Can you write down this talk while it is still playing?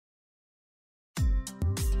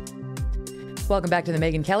Welcome back to the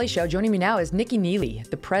Megyn Kelly Show. Joining me now is Neily,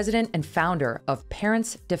 the president and founder of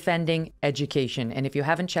Parents Defending Education. And if you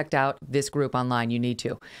haven't checked out this group online, you need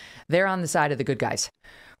to. They're on the side of the good guys.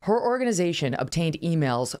 Her organization obtained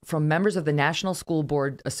emails from members of the National School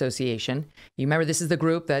Board Association. You remember this is the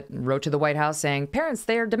group that wrote to the White House saying, parents,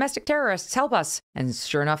 they're domestic terrorists, help us. And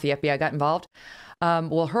sure enough, the FBI got involved.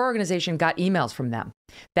 Well, her organization got emails from them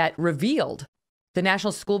that revealed the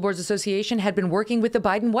National School Boards Association had been working with the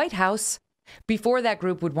Biden White House before that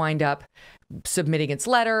group would wind up submitting its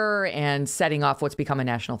letter and setting off what's become a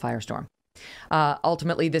national firestorm.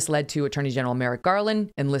 Ultimately, this led to Attorney General Merrick Garland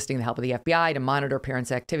enlisting the help of the FBI to monitor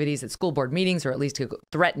parents' activities at school board meetings, or at least to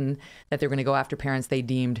threaten that they're going to go after parents they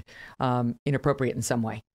deemed inappropriate in some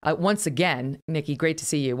way. Once again, Nikki, great to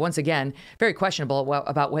see you. Once again, very questionable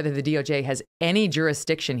about whether the DOJ has any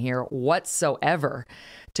jurisdiction here whatsoever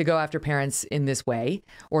to go after parents in this way,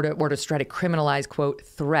 or to try to criminalize, quote,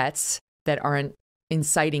 threats that aren't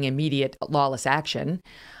inciting immediate lawless action.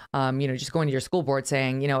 Just going to your school board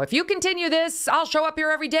saying, if you continue this, I'll show up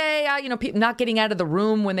here every day. People not getting out of the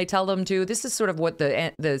room when they tell them to. This is sort of what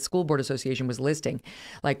the School Board Association was listing.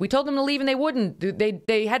 Like, we told them to leave and they wouldn't.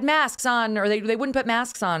 They had masks on, or they wouldn't put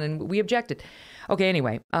masks on, and we objected. Okay,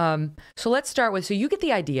 anyway. So let's start with, so you get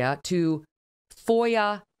the idea to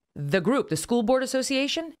FOIA the group, the School Board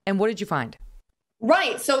Association, and what did you find?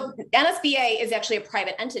 Right. So NSBA is actually a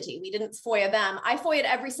private entity. We didn't FOIA them. I FOIA'd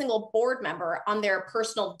every single board member on their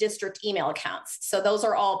personal district email accounts. So those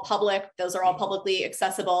are all public. Those are all publicly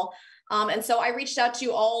accessible. And so I reached out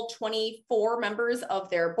to all 24 members of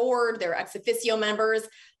their board, their ex officio members,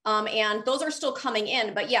 and those are still coming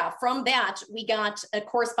in. But yeah, from that, we got a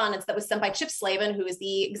correspondence that was sent by Chip Slavin, who is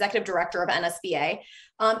the executive director of NSBA,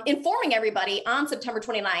 informing everybody on September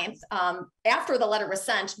 29th, after the letter was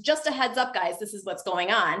sent, just a heads up, guys, this is what's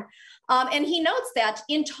going on. And he notes that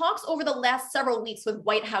in talks over the last several weeks with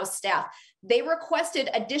White House staff, they requested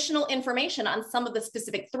additional information on some of the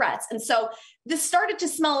specific threats. And so this started to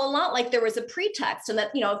smell a lot like there was a pretext, and that,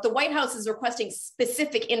 if the White House is requesting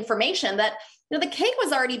specific information, that the cake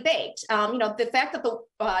was already baked. The fact that the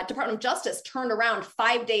Department of Justice turned around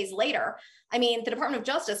 5 days later, the Department of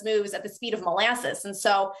Justice moves at the speed of molasses. And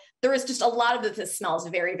so there is just a lot of this smells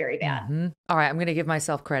very, very bad. Mm-hmm. All right, I'm going to give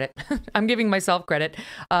myself credit. I'm giving myself credit.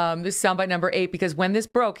 This is soundbite number 8, because when this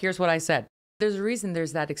broke, here's what I said. There's a reason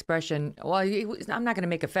there's that expression, well, I'm not going to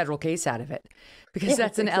make a federal case out of it, because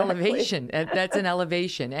that's an elevation. That's an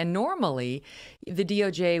elevation. And normally the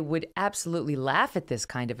DOJ would absolutely laugh at this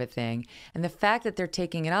kind of a thing. And the fact that they're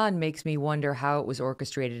taking it on makes me wonder how it was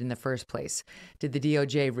orchestrated in the first place. Did the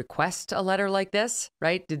DOJ request a letter like this,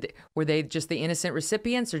 right? Were they just the innocent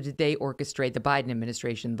recipients, or did they orchestrate the Biden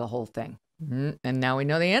administration, the whole thing? And now we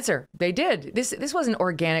know the answer. They did. This wasn't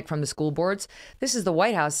organic from the school boards. This is the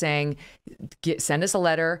White House saying, send us a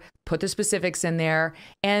letter, put the specifics in there.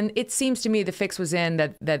 And it seems to me the fix was in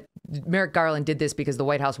that Merrick Garland did this because the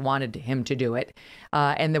White House wanted him to do it.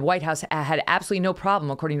 And the White House had absolutely no problem,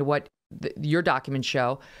 according to what your documents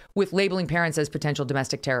show, with labeling parents as potential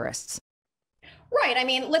domestic terrorists. Right.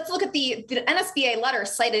 Let's look at the NSBA letter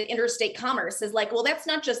cited interstate commerce as like, well, that's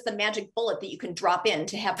not just the magic bullet that you can drop in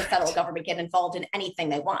to have the federal government get involved in anything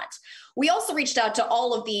they want. We also reached out to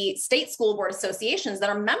all of the state school board associations that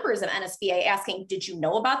are members of NSBA asking, did you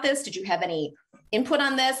know about this? Did you have any input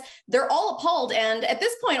on this? They're all appalled. And at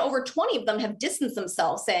this point, over 20 of them have distanced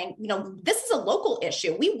themselves, saying, this is a local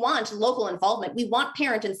issue. We want local involvement. We want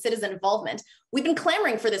parent and citizen involvement. We've been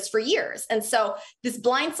clamoring for this for years. And so this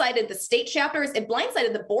blindsided the state chapters, it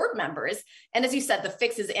blindsided the board members. And as you said, the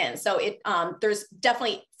fix is in. So there's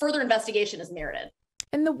definitely further investigation is merited.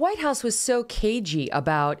 And the White House was so cagey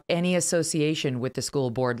about any association with the school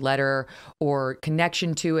board letter or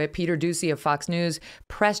connection to it. Peter Doocy of Fox News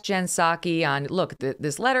pressed Jen Psaki on, look,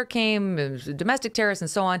 this letter came, it was a domestic terrorist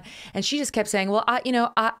and so on. And she just kept saying, well,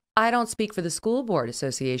 I don't speak for the school board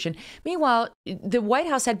association. Meanwhile, the White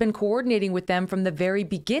House had been coordinating with them from the very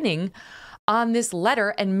beginning on this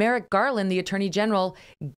letter, and Merrick Garland, the attorney general,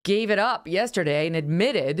 gave it up yesterday and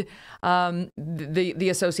admitted the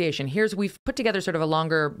association. We've put together sort of a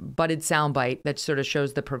longer budded soundbite that sort of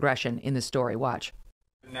shows the progression in the story. Watch.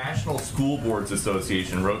 The National School Boards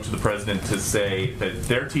Association wrote to the president to say that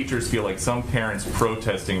their teachers feel like some parents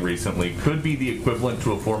protesting recently could be the equivalent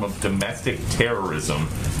to a form of domestic terrorism.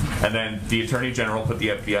 And then the Attorney General put the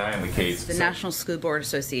FBI on the case. The National School Board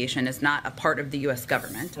Association is not a part of the U.S.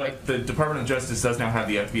 government. But the Department of Justice does now have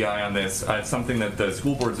the FBI on this. It's something that the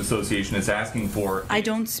School Boards Association is asking for. I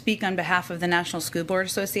don't speak on behalf of the National School Board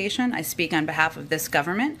Association. I speak on behalf of this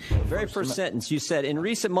government. Very first sentence, you said, in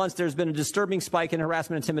recent months, there's been a disturbing spike in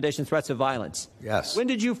harassment intimidation, threats of violence. Yes. When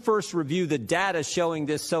did you first review the data showing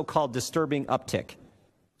this so-called disturbing uptick?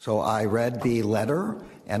 So I read the letter,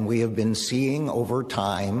 and we have been seeing over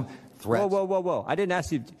time threats. Whoa. I didn't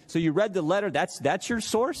ask you. So you read the letter. That's your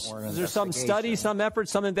source? Is there some study, some effort,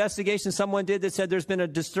 some investigation someone did that said there's been a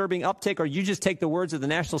disturbing uptick, or you just take the words of the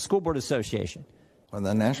National School Board Association? When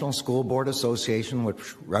the National School Board Association,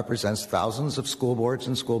 which represents thousands of school boards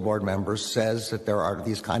and school board members, says that there are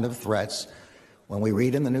these kind of threats, when we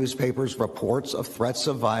read in the newspapers reports of threats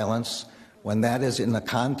of violence, when that is in the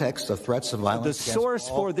context of threats of violence. The source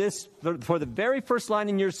for this, for the very first line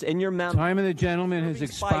in your memo. Time of the gentleman has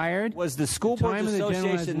expired. Was the School Board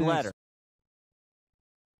Association letter.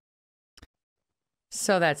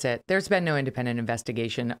 So that's it. There's been no independent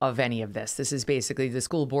investigation of any of this. This is basically the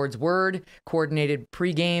school board's word, coordinated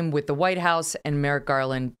pregame with the White House and Merrick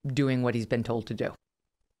Garland doing what he's been told to do.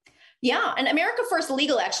 Yeah, and America First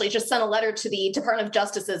Legal actually just sent a letter to the Department of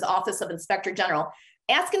Justice's Office of Inspector General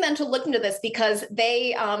asking them to look into this because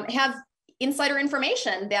they have insider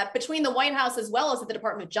information that between the White House as well as the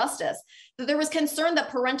Department of Justice, that there was concern that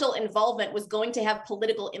parental involvement was going to have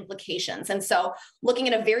political implications. And so looking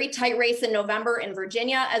at a very tight race in November in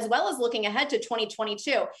Virginia, as well as looking ahead to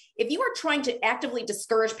 2022, if you are trying to actively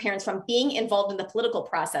discourage parents from being involved in the political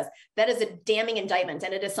process, that is a damning indictment.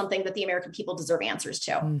 And it is something that the American people deserve answers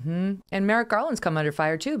to. Mm-hmm. And Merrick Garland's come under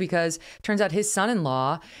fire too, because it turns out his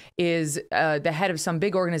son-in-law is the head of some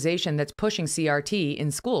big organization that's pushing CRT in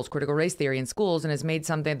schools, critical race theory in schools, and has made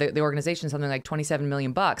something, the organization, something like $27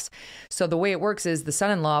 million. So the way it works is the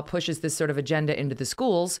son-in-law pushes this sort of agenda into the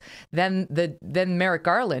schools. Then Merrick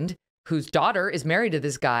Garland, whose daughter is married to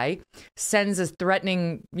this guy, sends a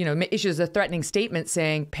threatening, issues a threatening statement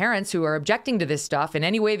saying parents who are objecting to this stuff in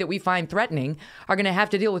any way that we find threatening are going to have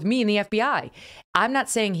to deal with me and the FBI. I'm not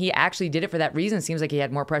saying he actually did it for that reason. It seems like he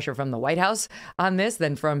had more pressure from the White House on this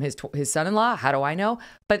than from his son-in-law. How do I know?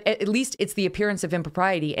 But at least it's the appearance of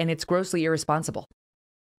impropriety, and it's grossly irresponsible.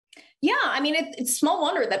 Yeah, I mean, it's small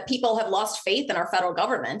wonder that people have lost faith in our federal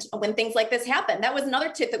government when things like this happen. That was another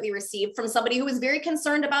tip that we received from somebody who was very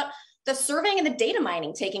concerned about the surveying and the data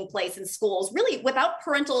mining taking place in schools, really without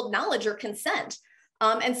parental knowledge or consent.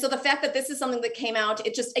 And so the fact that this is something that came out,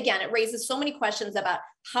 it just, again, it raises so many questions about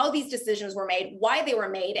how these decisions were made, why they were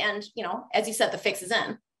made, and, as you said, the fix is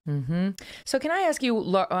in. Mm-hmm. So can I ask you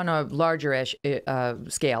on a larger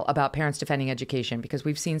scale about parents defending education? Because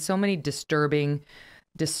we've seen so many disturbing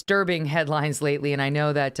headlines lately, and I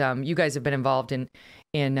know that you guys have been involved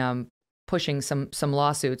in pushing some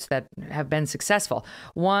lawsuits that have been successful.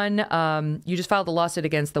 One, you just filed a lawsuit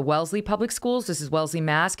against the Wellesley Public Schools. This is Wellesley,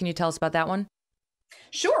 Mass. Can you tell us about that one?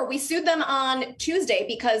 Sure. We sued them on Tuesday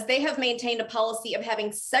because they have maintained a policy of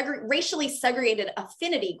having racially segregated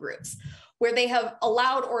affinity groups, where they have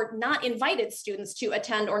allowed or not invited students to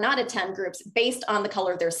attend or not attend groups based on the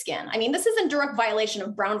color of their skin. I mean, this is in direct violation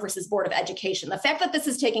of Brown versus Board of Education. The fact that this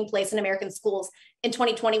is taking place in American schools in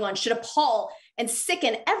 2021 should appall and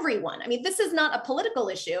sicken everyone. I mean, this is not a political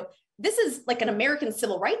issue. This is like an American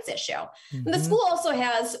civil rights issue. Mm-hmm. And the school also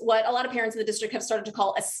has what a lot of parents in the district have started to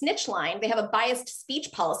call a snitch line. They have a biased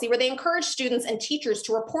speech policy where they encourage students and teachers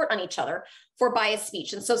to report on each other for biased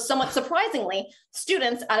speech. And so somewhat surprisingly,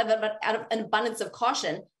 students, out of an abundance of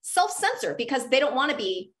caution, self-censor because they don't want to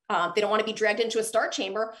be dragged into a star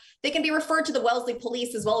chamber. They can be referred to the Wellesley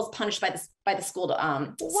police as well as punished by the school.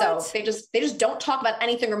 So they just don't talk about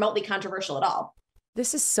anything remotely controversial at all.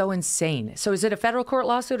 This is so insane. So is it a federal court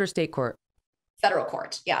lawsuit or state court? Federal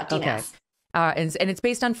court. Yeah. DMAS. Okay. And it's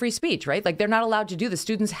based on free speech, right? Like they're not allowed to do this.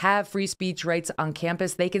 Students have free speech rights on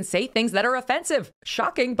campus. They can say things that are offensive,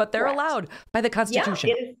 shocking, but they're allowed by the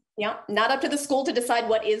Constitution. Yeah, not up to the school to decide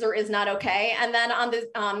what is or is not okay. And then on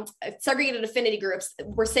the segregated affinity groups,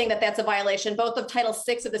 we're saying that that's a violation both of Title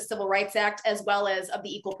VI of the Civil Rights Act as well as of the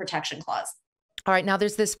Equal Protection Clause. All right. Now,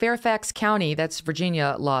 there's this Fairfax County, that's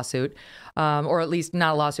Virginia lawsuit, or at least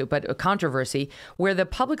not a lawsuit, but a controversy, where the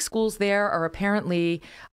public schools there are apparently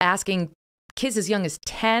asking kids as young as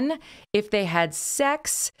 10 if they had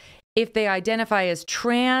sex, if they identify as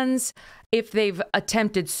trans, if they've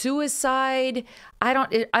attempted suicide. I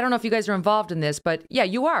don't know if you guys are involved in this, but yeah,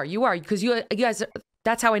 you are, because you guys,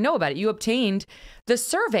 that's how I know about it. You obtained the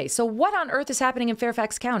survey. So what on earth is happening in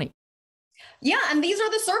Fairfax County? Yeah, and these are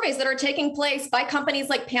the surveys that are taking place by companies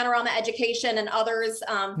like Panorama Education and others.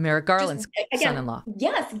 Merrick Garland's son-in-law.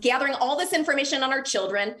 Yes, gathering all this information on our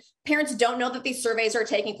children. Parents don't know that these surveys are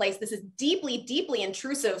taking place. This is deeply, deeply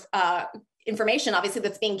intrusive information, obviously,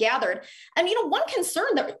 that's being gathered. And, one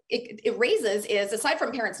concern that it raises is, aside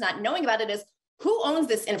from parents not knowing about it, is who owns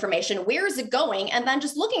this information? Where is it going? And then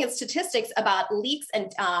just looking at statistics about leaks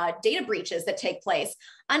and data breaches that take place.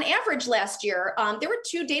 On average last year, there were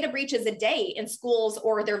 2 data breaches a day in schools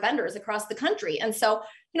or their vendors across the country. And so,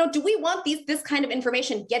 do we want this kind of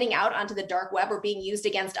information getting out onto the dark web or being used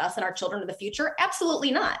against us and our children in the future? Absolutely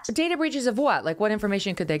not. Data breaches of what? Like, what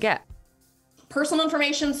information could they get? Personal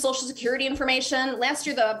information, social security information. Last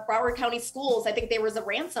year, the Broward County schools, I think there was a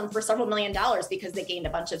ransom for several $1 million because they gained a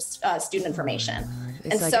bunch of student information.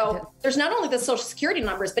 There's not only the social security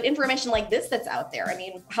numbers, but information like this that's out there. I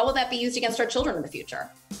mean, how will that be used against our children in the future?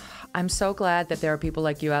 I'm so glad that there are people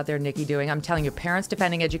like you out there, Nikki, doing. I'm telling you, Parents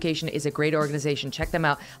Defending Education is a great organization. Check them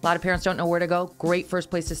out. A lot of parents don't know where to go. Great first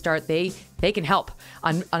place to start. They can help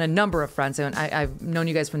on a number of fronts. And I've known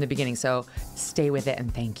you guys from the beginning, so stay with it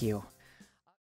and thank you.